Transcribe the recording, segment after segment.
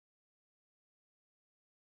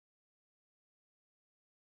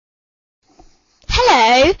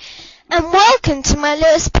Hello, and welcome to my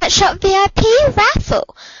Littlest Pet Shop VIP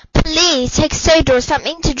raffle. Please take a soda or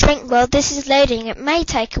something to drink while this is loading. It may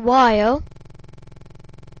take a while.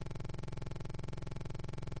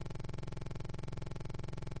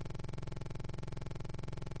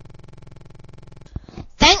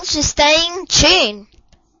 Thanks for staying tuned.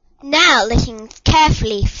 Now listen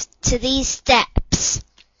carefully to these steps.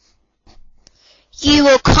 You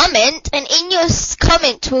will comment, and in your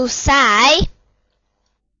comment will say,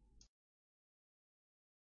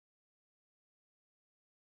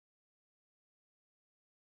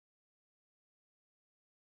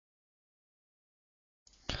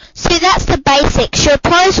 so that's the basics. Your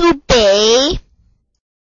prize will be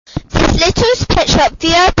this Littlest Pet Shop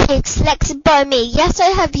VIP selected by me. Yes, I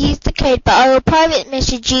have used the code, but I will private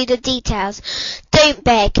message you the details. Don't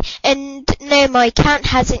beg, and no, my account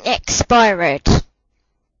hasn't expired.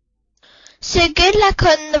 So good luck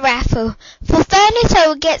on the raffle. For fairness, I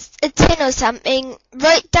will get a tin or something.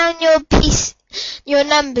 Write down your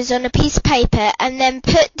numbers on a piece of paper and then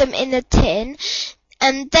put them in the tin.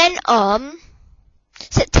 And then on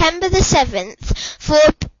September the 7th,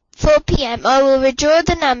 4 p.m, I will redraw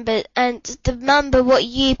the number, and the number what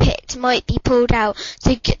you picked might be pulled out.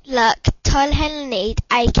 So good luck, Tyler Henley,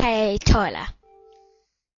 aka Tyler.